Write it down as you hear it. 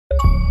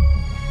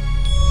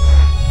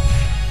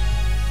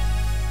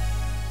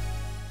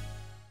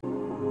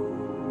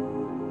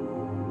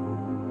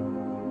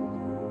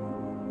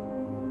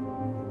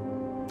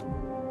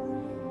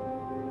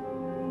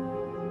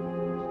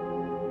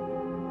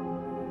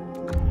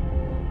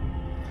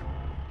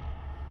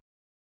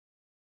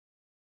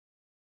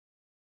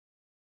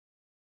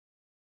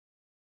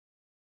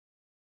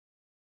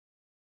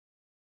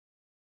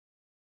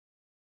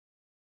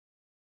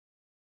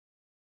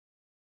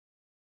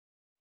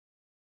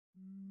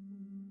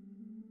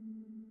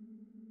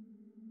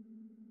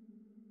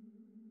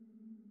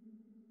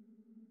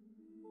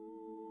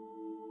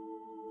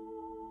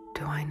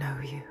do I know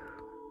you?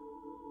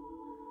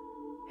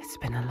 It's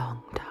been a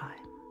long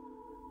time.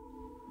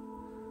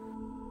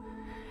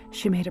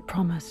 She made a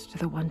promise to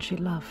the one she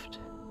loved,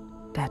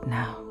 dead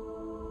now,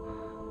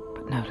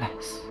 but no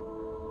less.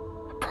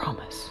 A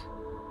promise.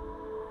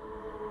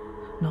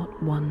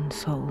 Not one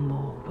soul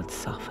more would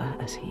suffer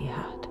as he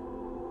had.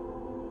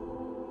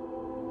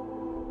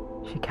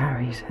 She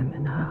carries him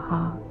in her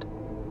heart.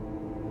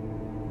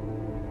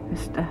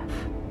 His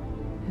death,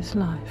 his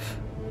life,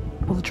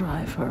 will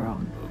drive her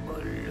on.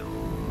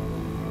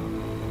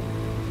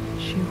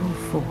 She will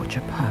forge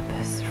a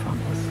purpose from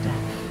his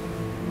death,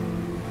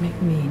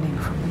 make meaning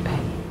from the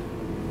pain.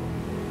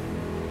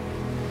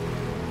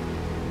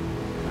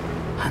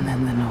 And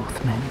then the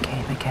Northmen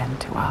came again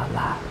to our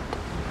land,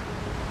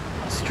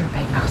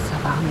 stripping us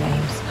of our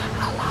names,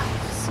 our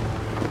lives,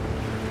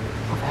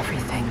 of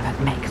everything that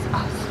makes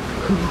us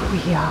who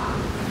we are,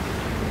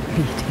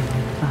 beating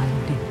and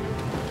binding,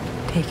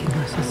 taking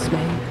us as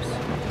slaves.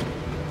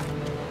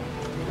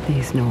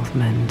 These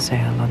Northmen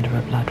sail under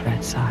a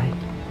blood-red sign,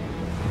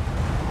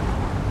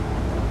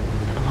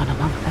 and one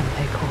among them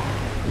they call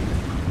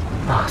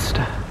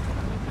Master.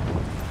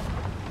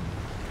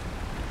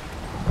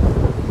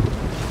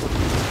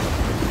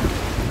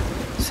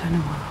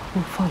 Senua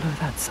will follow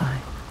that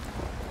sign.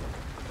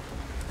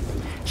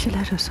 She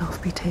let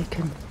herself be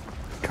taken,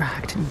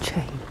 dragged in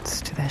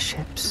chains to their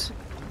ships,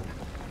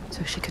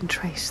 so she can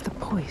trace the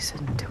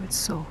poison to its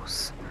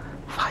source,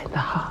 find the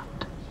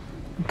heart,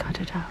 and cut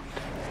it out.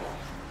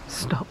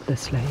 Stop the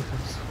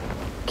slavers,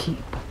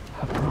 keep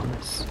her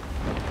promise.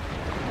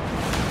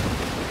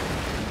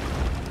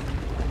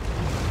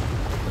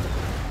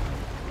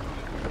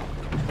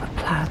 But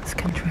plans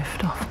can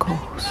drift off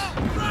course.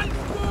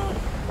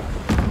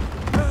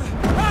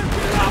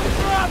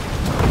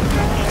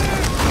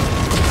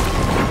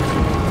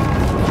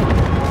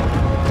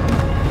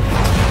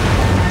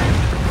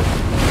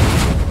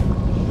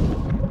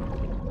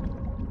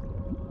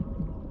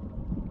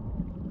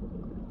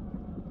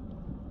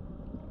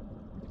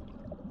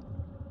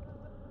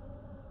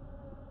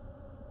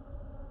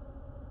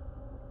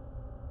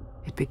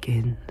 It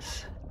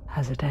begins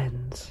as it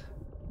ends.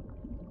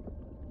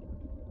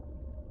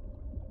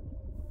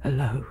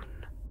 Alone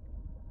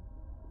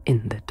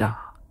in the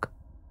dark.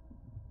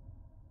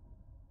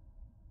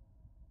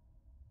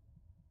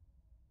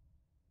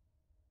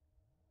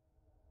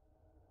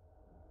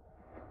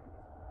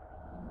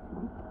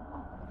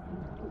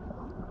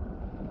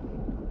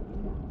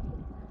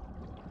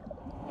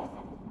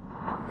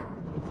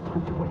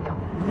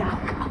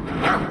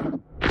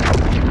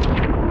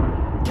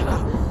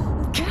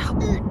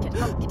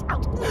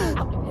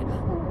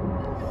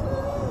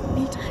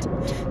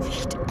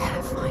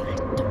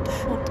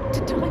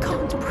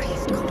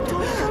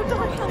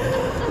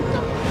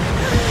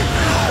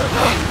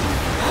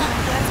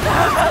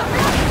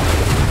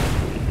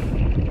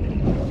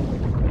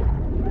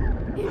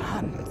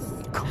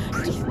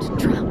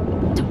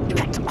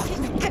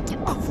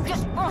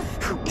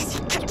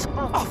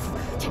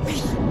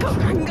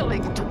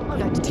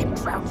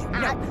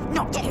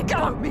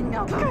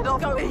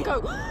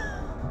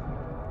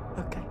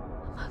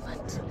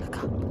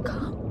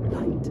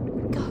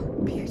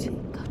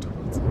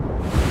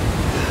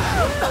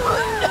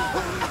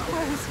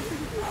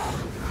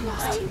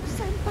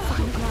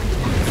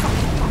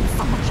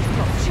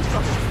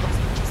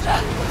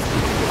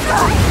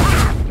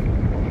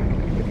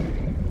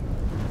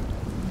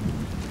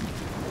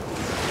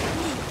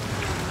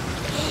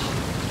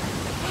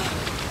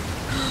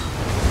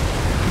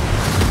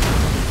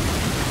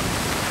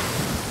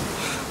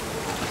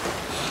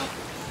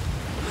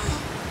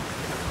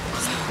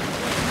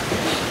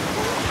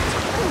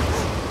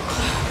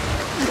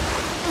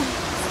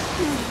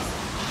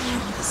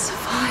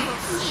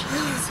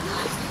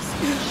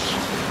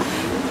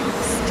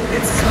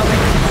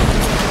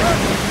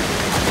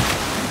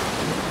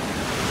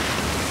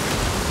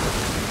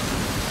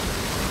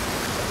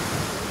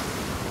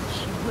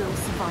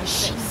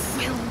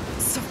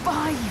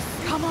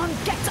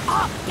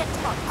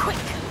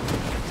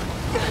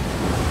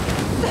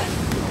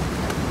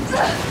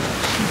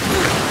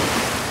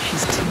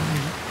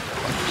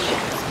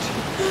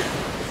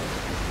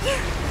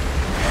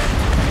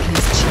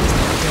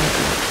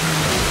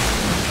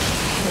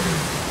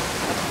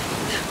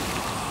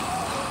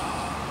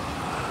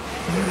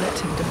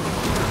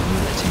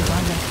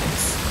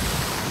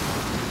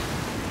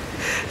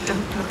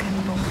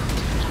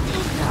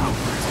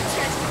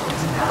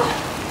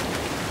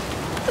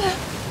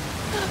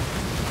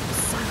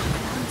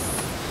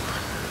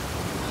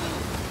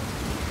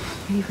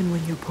 Even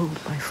when you're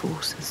pulled by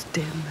forces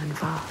dim and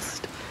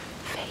vast,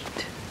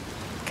 fate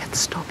can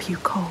stop you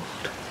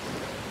cold.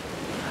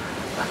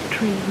 A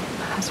dream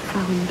has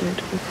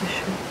foundered with the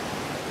ship.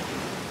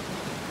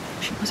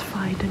 She must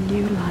find a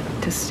new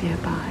light to steer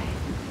by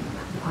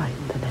and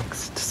find the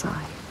next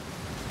sign.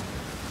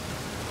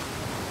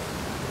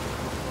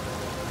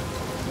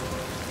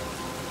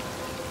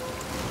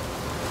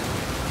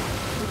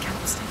 We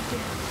can't stay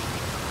here.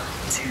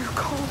 Too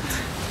cold.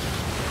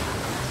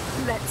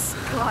 Let's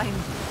climb.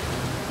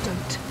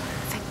 Don't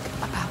think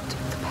about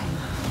the pain.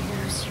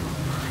 Use your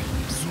mind.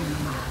 You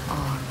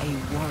are a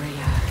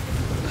warrior.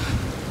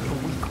 A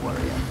weak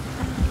warrior.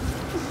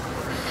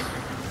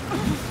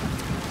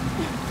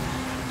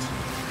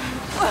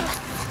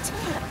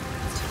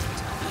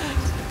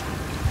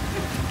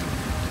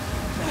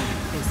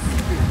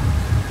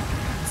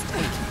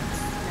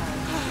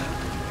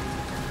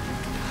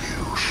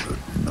 You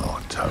should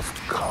not have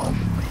come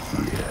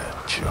here,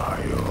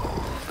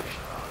 child.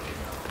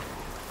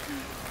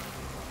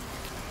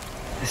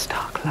 This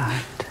dark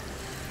light,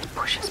 it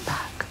pushes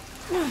back.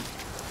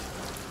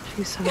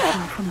 She's so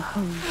far from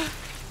home,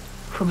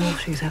 from all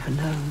she's ever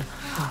known,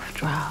 half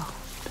drowned,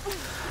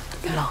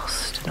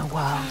 lost in a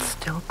world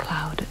still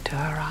clouded to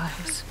her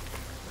eyes.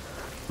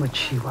 But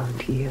she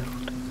won't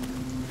yield.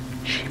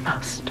 She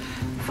must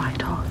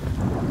fight on,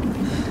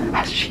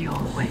 as she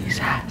always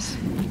has.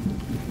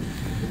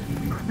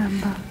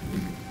 Remember,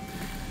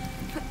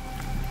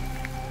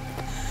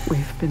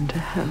 we've been to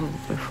hell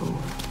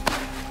before.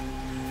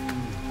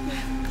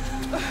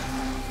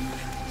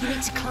 You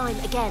need to climb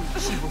again.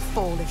 She will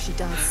fall if she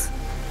does.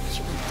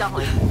 She will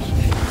die.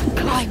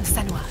 Climb,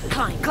 Senua.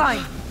 Climb.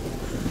 Climb.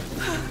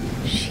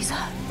 She's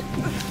hurt.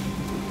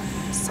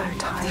 So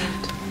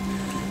tired.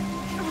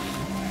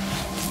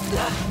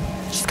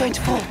 She's going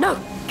to fall. No!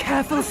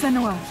 Careful,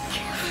 Senua.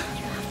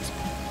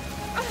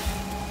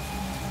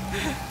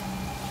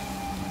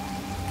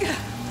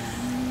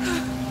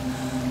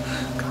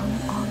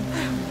 Come on,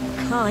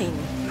 Climb.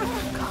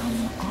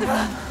 come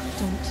on.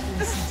 Don't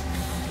listen to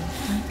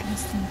anybody. Don't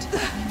listen to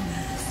anyone.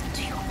 Listen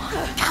to your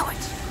mind.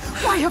 Coward!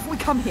 Why have we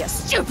come here?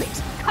 Stupid!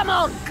 Come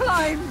on!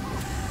 Climb!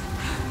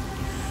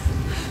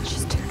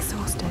 She's too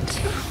exhausted.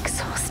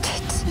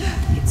 Exhausted.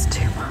 It's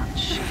too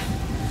much.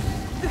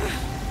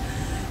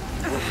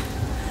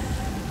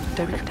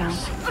 Don't look down.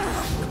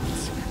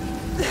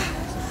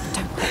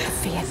 Don't let the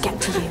fear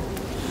get to you.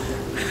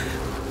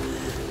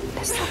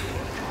 Listen.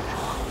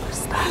 What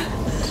was that?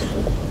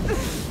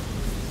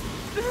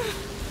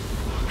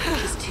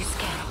 She's too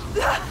scared.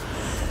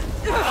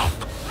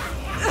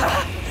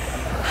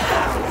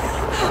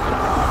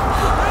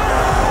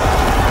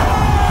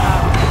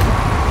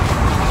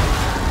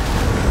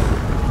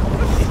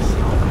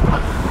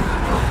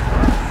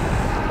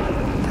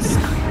 The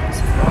screams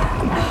of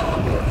the dead.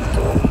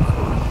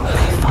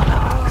 They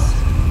follow us.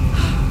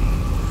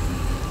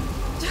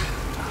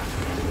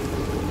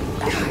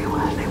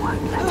 Everywhere they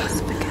won't let us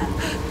begin.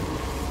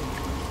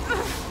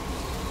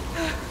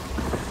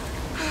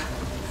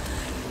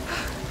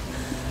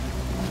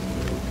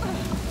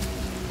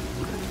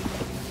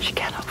 She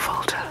cannot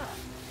falter.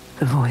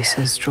 The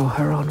voices draw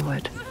her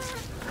onward.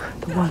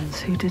 The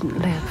ones who didn't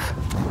live.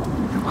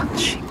 The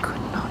ones she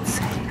could not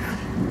save.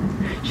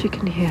 She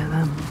can hear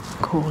them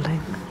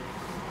calling.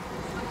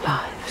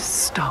 Lives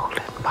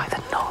stolen by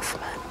the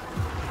Northmen.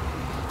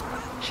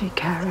 She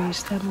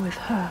carries them with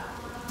her.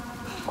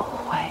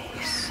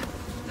 Always.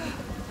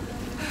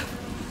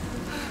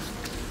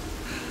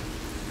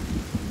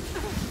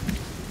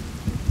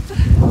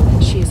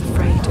 She is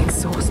afraid,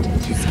 exhausted.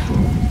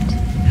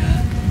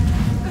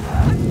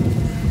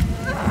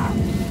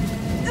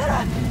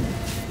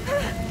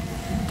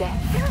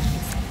 Death is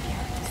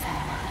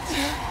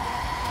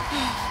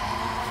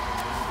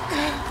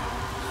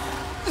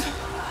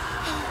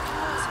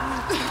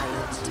too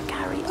tired to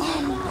carry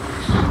on.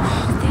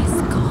 This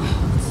cold,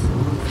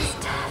 this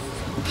death.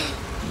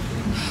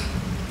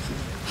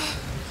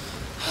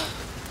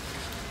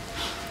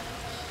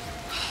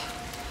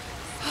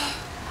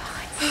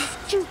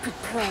 Stupid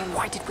plan.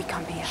 Why did we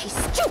come here? She's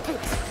stupid.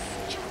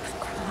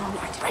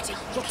 Ready.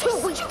 You're too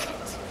weak.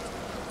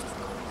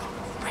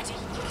 Ready.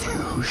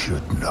 You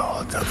should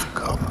not have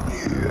come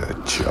here,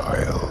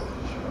 child.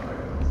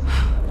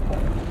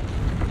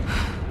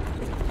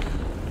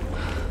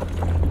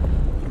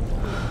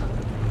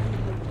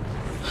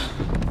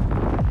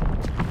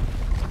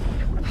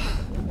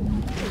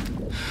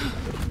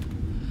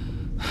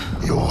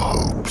 Your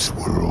hopes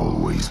were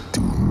always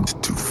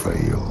doomed to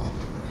fail.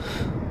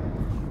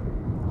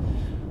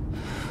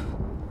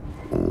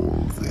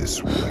 All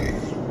this way.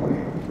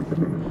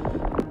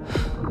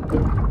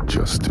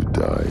 Just to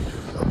die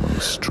among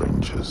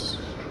strangers.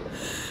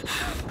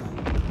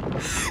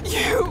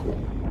 You!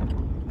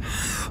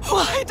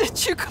 Why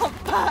did you come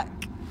back?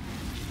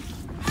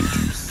 Did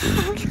you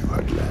think you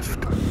had left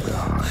me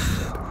behind?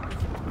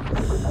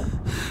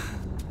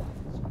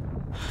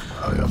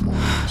 I am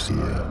always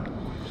here.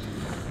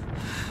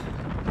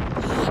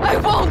 I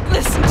won't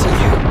listen to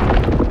you!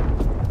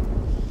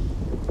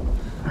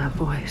 Her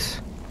voice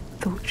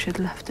thought she'd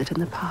left it in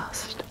the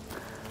past.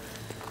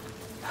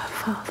 Her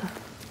father.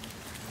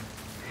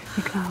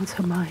 He clouds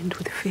her mind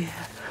with fear,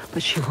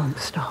 but she won't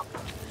stop.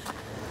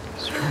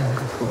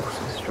 Stronger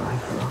forces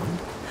drive her on.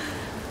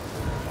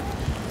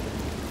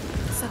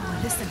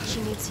 Senua, listen.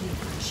 She needs you.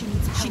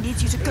 She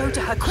needs you to go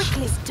to her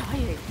quickly. She's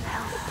dying.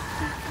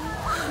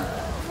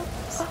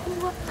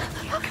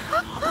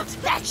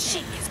 That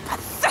shit is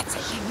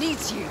pathetic. She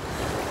needs you.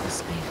 The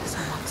spiders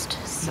are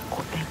monsters. Look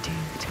what they do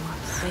to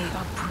us. They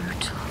are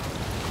brutal.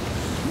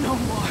 No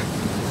more.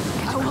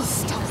 I will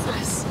stop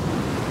this.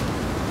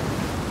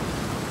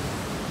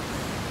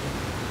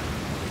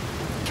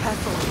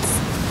 Careful.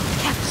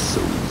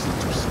 So easy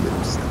to slip,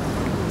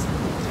 Senua.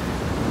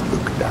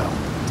 Look down.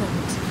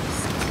 Don't.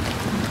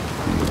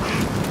 The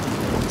ocean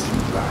wants you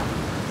back.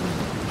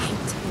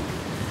 Hate him.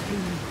 He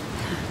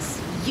hates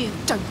you.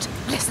 Don't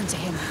listen to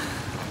him.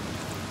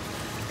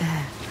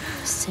 There.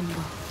 A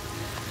symbol.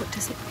 What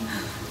does it mean?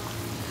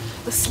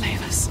 The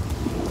slavers.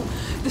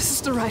 This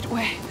is the right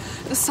way.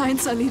 The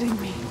signs are leading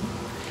me.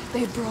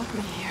 They brought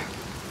me here.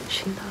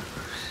 She knows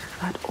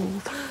that all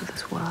through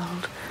this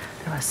world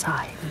there are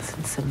signs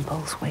and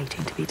symbols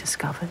waiting to be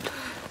discovered.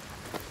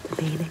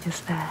 The meaning is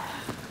there.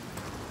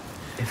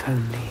 If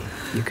only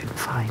you can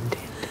find it.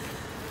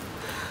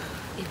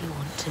 If you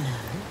want to know,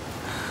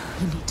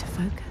 you need to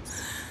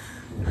focus.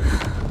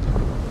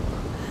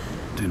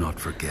 Do not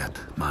forget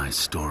my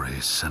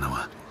stories,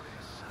 Senua.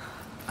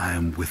 I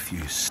am with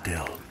you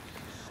still.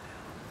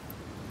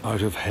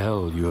 Out of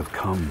hell you have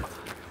come,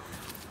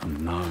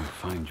 and now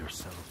find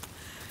yourself.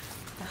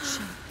 That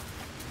ship.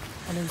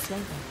 An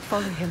enslaver.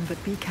 Follow him,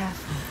 but be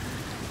careful.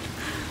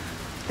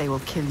 They will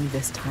kill you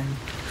this time.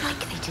 Like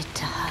they did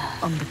to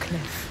her. On the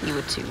cliff. You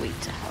were too weak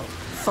to help.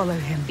 Follow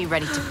him. Be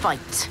ready to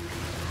fight.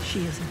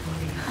 She is a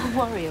warrior. A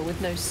warrior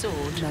with no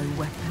sword. No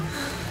weapon.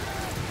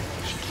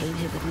 She came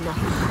here with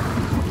nothing.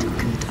 What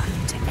good are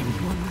you to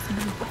anyone with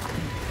no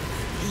weapon?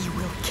 He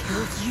will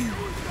kill you.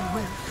 He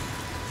will.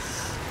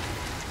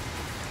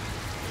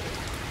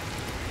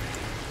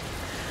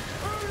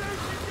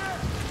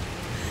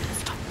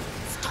 Stop.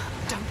 Stop.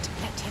 Don't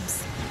let him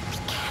see you. Be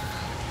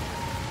careful.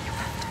 You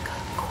have to go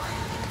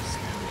quiet.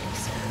 Slowly,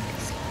 slowly,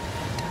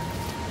 slowly. Don't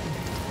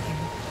let him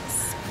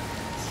see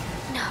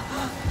you. No.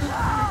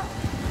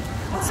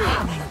 What's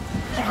happening?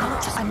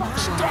 Another one.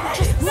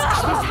 Just watch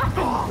this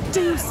happen.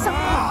 Do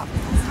something.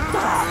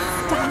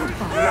 Stand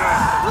by.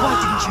 Why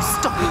didn't you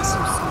stop it?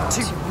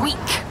 Too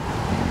weak.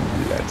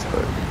 Let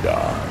her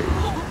die.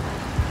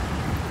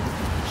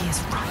 He is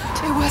right.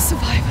 They were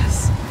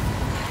survivors.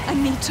 I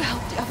need to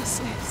help the other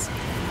slaves.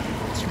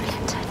 You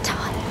let her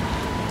die.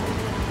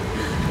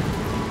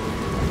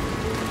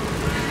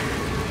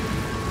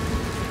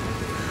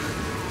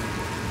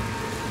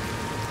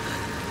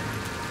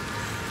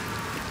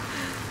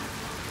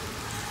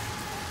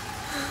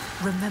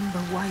 Remember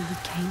why we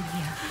came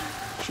here.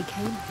 She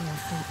came here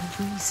for a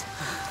reason.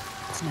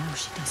 But now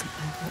she doesn't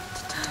know what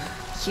to do.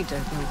 You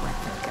don't know where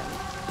they're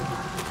going.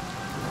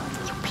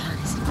 Your plan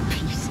is in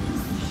pieces.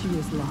 She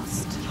is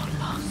lost. You're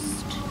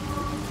lost.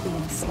 The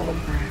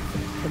enslaver,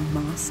 the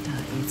master,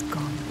 is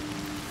gone.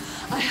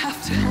 I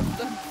have to help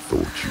them.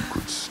 Thought you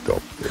could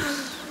stop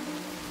this.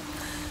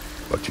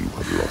 But you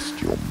have lost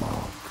your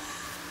mark.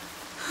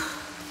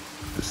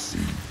 The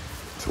sea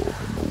tore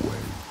him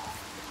away.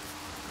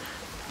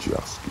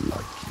 Just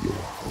like your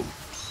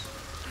hopes.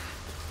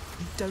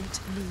 You don't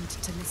need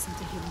to listen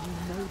to him. You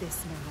know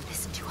this now.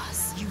 Listen to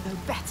us. You know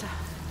better.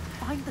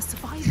 Find the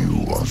survivor. You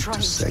He is want trying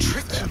to save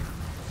trick them. you.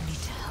 You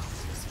need to help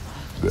the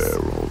survivors.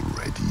 They're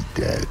already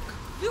dead.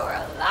 You're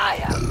a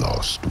liar. The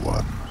lost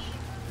ones.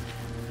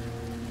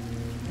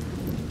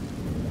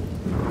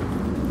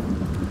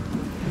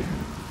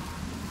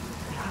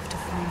 We have to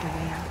find a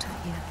way out of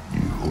here.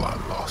 You are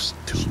lost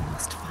too. She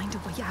must find a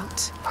way out.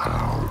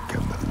 How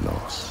can the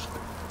lost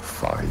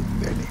find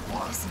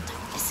anyone? Listen,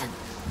 don't listen.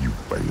 You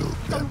failed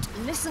them.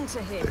 Don't listen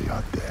to him. They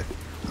are dead,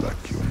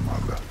 like your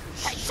mother.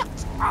 Shut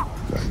up.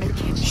 Like Make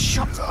him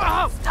shut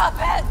love. Stop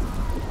it.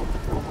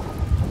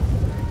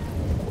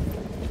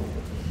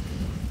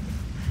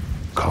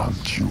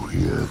 Can't you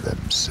hear them,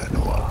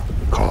 Senua?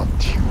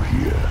 Can't you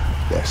hear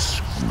their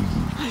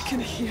screams? I can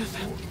hear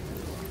them.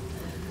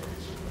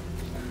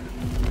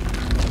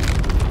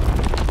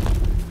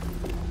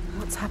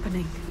 What's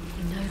happening?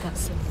 You know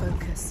that's a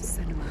focus,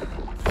 Senua.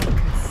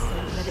 Focus.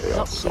 Don't let it They are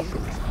block you.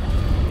 suffering,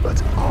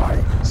 but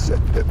I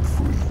set them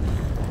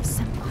free.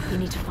 Simple. You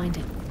need to find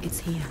it. It's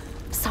here.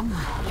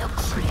 Somewhere. Look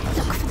for it.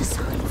 Look for the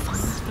sign.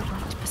 Find the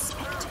right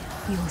perspective.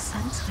 You'll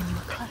sense when you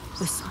are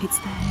close. It's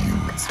there.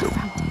 Focus. Don't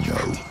Found it. You know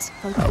found it.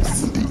 how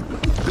Focus.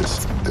 deep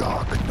this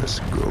darkness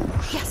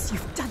goes. Yes,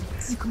 you've done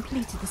it. You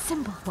completed the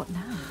symbol. What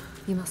now?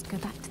 You must go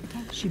back to the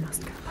gate. She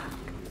must go back.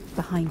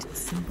 Behind the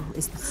symbol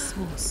is the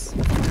source.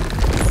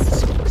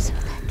 Source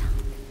of their dark.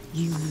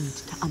 You need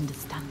to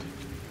understand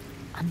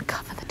it.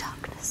 Uncover the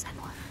darkness,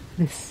 Senua.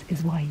 This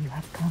is why you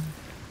have come.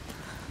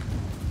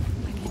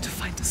 I need to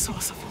find the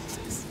source of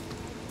all this.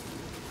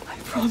 I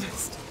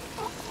promised.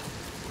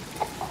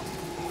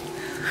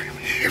 I'm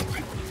here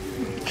with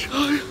my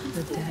child.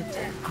 The dead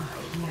are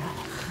here.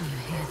 Can you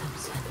hear them,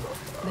 Senua?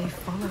 They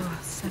follow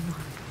us, Senua.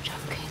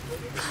 Choking,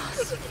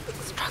 gasping,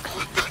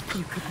 struggling.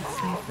 You couldn't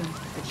save them,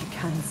 but you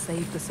can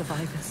save the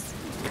survivors.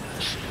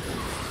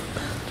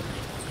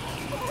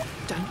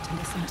 Don't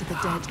listen to the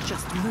dead.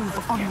 Just move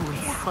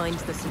onwards. Find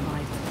the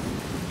survivors.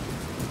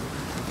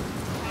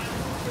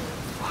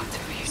 What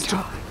are you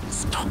Stop. doing?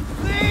 Stop.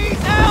 Please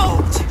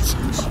help!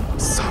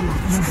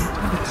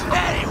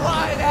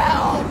 Anyone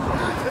help!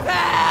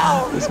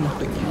 Help! There's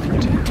nothing you can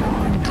do.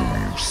 Do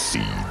you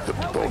see the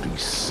body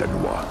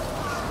Senua.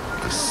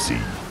 The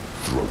sea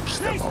throws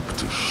them up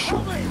to show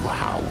you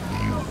how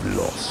you've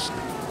lost.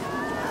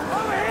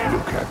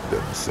 Look at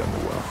them,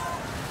 Senua.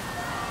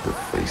 The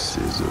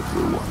faces of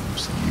the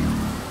ones you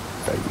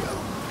failed.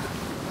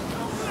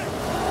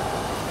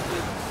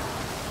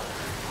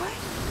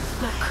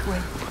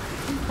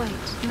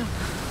 Wait, no.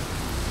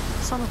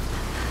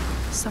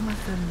 Some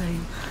of them, they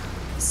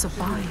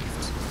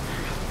survived.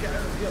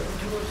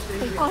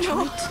 They tried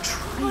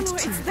to, it's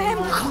they them.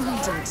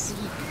 wounded.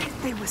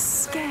 They were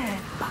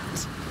scared,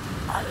 but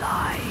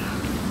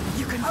alive.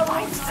 You can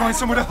find them. Find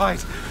somewhere to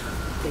hide.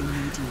 They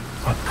need you.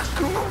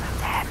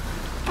 Them.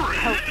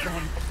 Help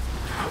them.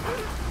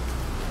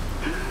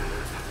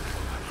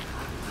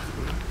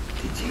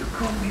 Did you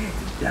come here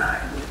to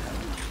die with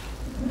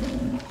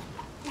him?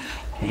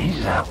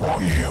 Is that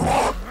what you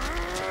want?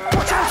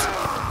 Watch out!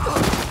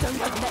 Don't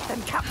let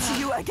them capture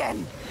you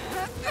again.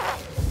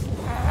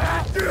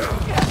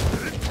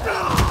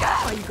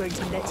 Are you going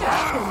to let him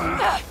kill you?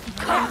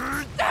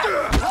 Come.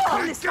 Oh,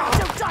 listen,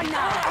 don't die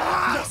now.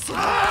 Yes, you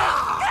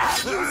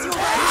will. Use your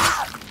rage.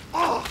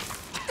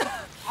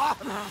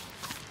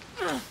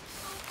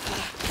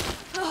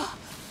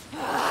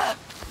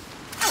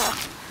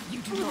 You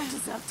do not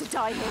deserve to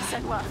die here,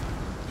 Senua.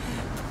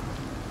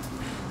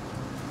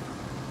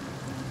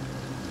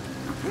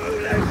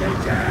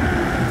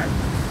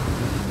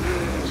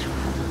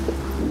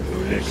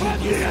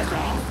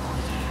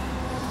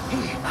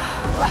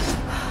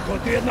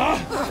 Continua!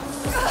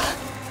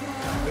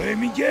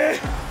 Emigé!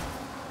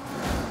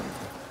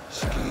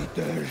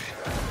 Skeeter!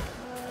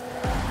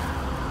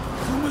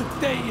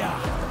 Tourmentées!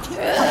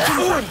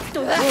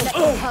 Don't let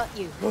them hurt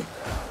you.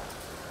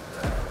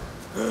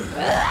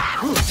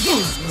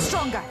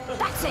 Stronger.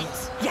 That's it.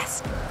 Yes.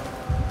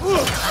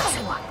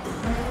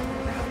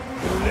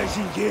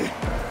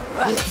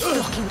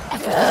 Blocking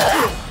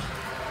everything.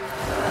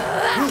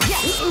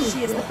 Yes, she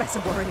is the better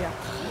warrior.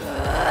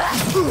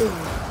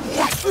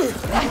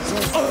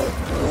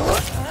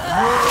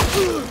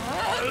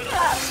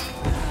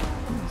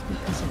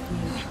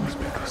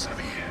 Because of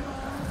you.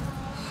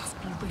 Must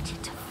be waited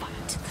to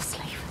fight the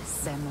slavers.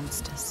 They're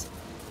monsters.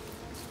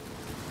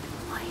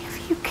 Why have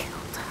you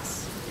killed us?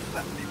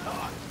 Let me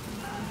lie.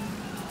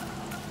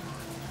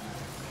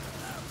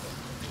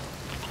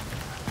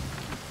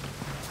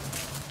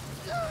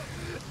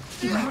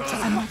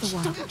 Another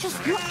one. Don't just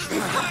watch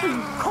this happen.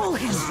 Call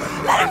him.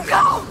 Let him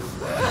go.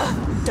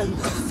 Don't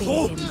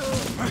fear him.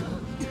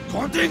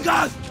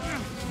 Contingas!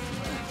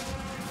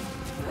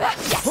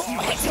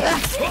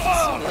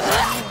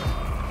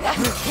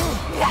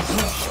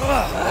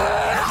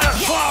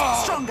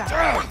 Stronger.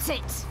 That's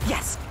it.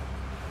 Yes.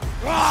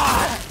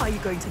 Are you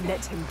going to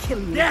let him kill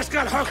you? Det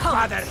ska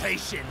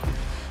högfaderhöjsen!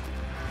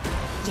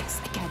 Yes,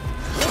 again.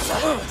 Yes.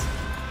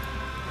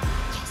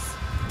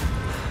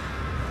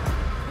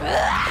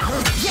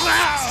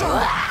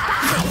 Stronger.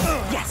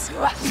 Yes.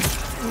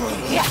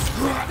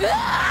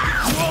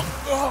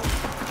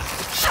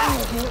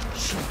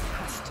 She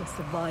has to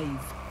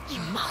survive.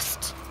 You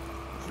must.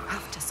 You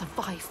have to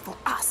survive for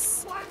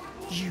us.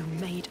 You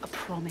made a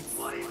promise.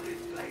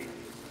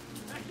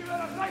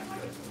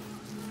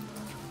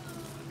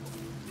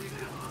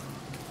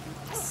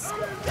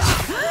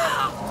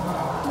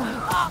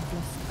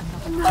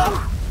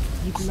 No.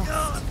 You've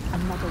lost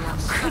another one.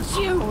 Could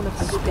you? All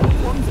of us dead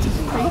ones to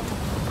break.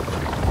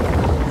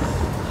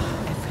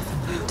 Everything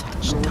you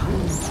touch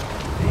dies.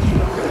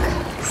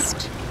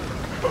 Cursed.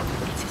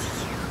 It is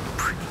you who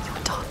bring your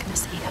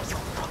darkness here,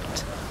 your rot.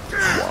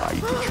 Why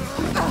did you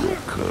bring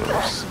your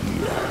curse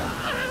here?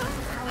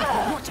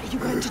 What are you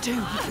going to do?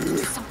 Do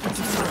something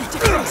different.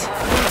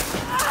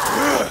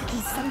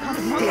 He's some kind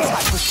of monster. The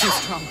attack was too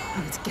strong.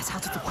 We need to get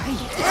out of the way.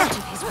 Out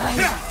of his way.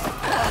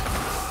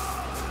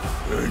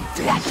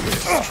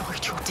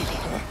 Destroyed your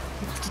Dillion.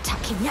 You must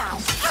attack him now.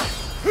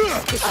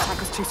 This attack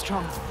was too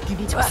strong. You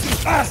need to escape.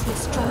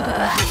 He's stronger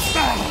than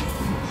you.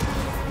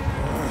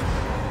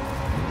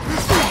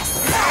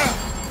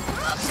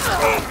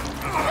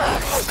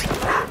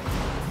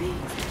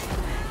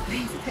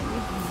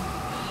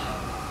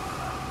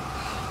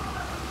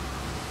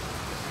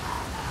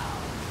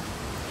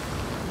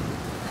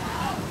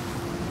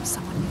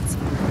 Someone needs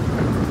you.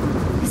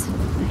 Listen,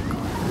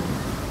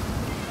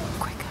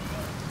 quicker.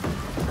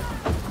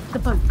 The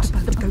boat.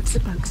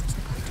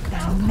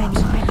 There are many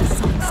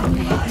signs in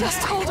there.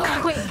 Just hold on.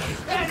 Quick.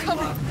 They're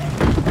coming.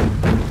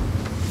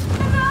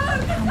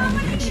 How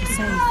many did she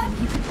say?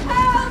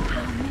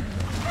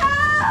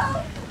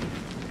 Help!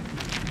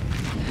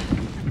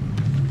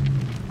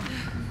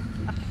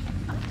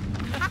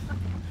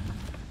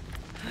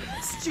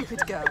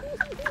 Stupid girl.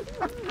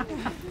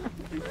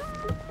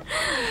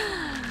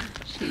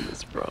 She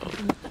was wrong.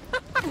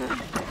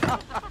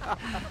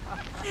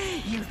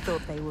 You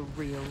thought they were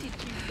real. Did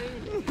you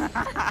really?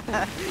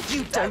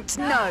 You don't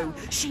know.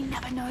 She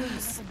never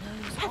knows.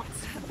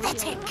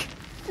 Pathetic.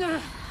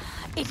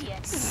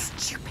 Idiots.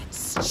 Stupid.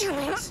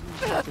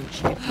 But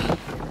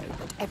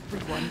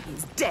everyone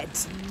is dead.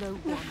 No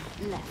one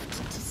left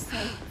to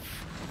save.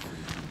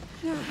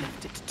 You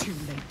left it too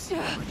late. It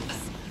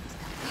seems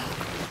that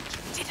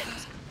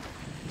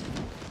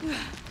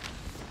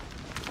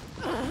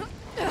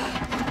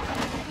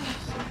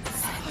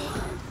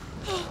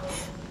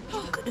You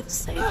could have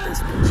saved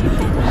us, but you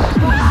didn't.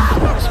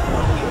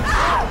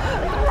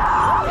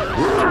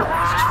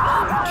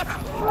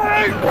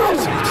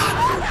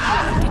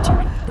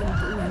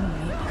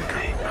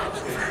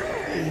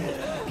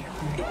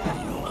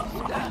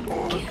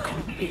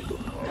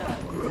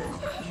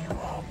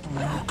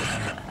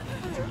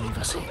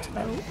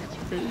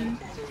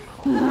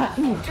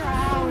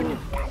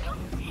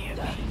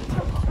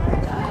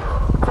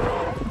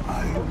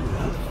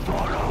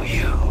 Follow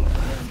you.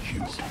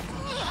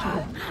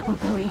 I'm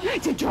going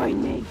to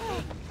join me.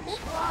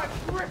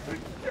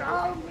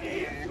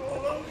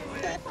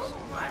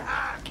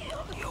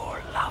 Kill your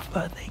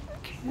lover, they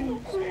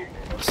kill.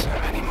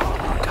 Serve anymore,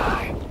 won't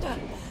die.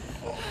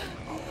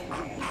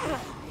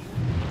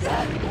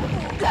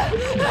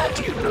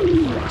 Do you know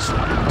what's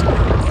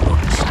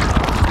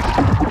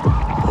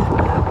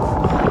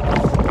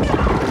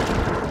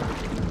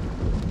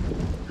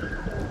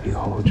You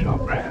hold your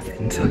breath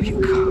until you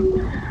come.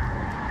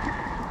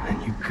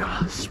 Then you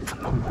gasp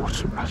and the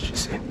water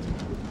rushes in.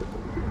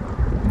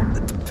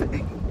 The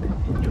pain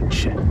in your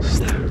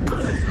chest.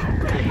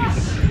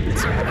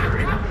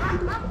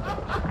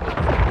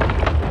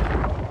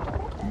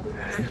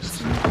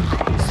 It's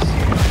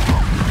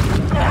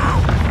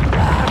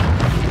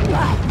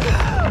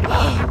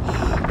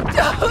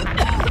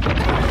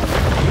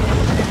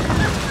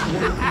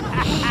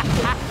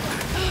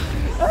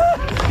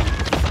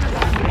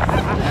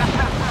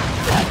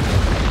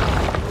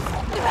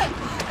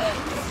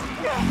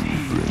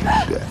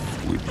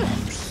Death with you,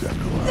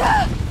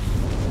 Senua.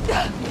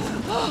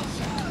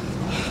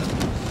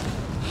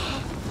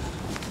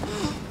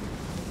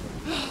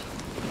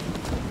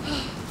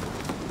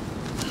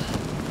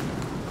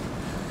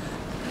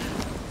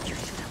 You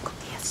should have come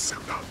here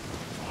sooner.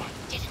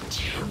 Didn't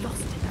you?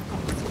 Lost it.